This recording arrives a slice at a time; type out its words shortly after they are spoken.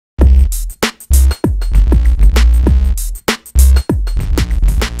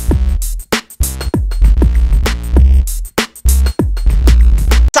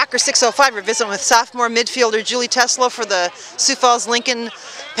605. We're visiting with sophomore midfielder Julie Teslow for the Sioux Falls Lincoln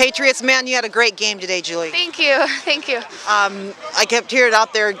Patriots. Man, you had a great game today, Julie. Thank you, thank you. I kept hearing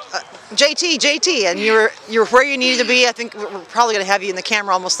out there, JT, and you were where you needed to be. I think we're probably going to have you in the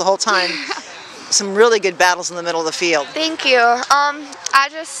camera almost the whole time. Some really good battles in the middle of the field. Thank you. I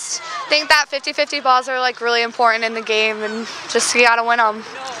just think that 50-50 balls are like really important in the game, and just you gotta win them.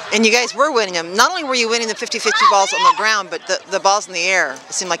 And you guys were winning them. Not only were you winning the 50-50 balls on the ground, but the balls in the air.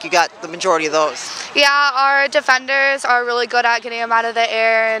 It seemed like you got the majority of those. Yeah, our defenders are really good at getting them out of the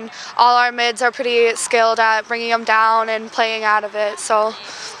air, and all our mids are pretty skilled at bringing them down and playing out of it. So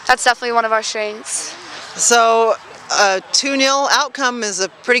that's definitely one of our strengths. So a 2-0 outcome is a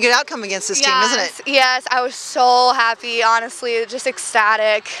pretty good outcome against this team, isn't it? Yes, I was so happy, honestly, just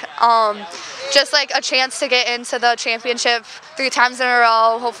ecstatic. Just like a chance to get into the championship 3 times in a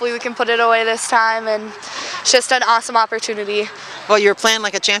row. Hopefully we can put it away this time, and it's just an awesome opportunity. Well, you're playing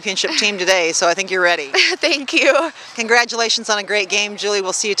like a championship team today, so I think you're ready. Thank you. Congratulations on a great game, Julie.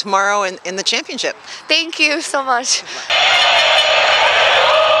 We'll see you tomorrow in the championship. Thank you so much.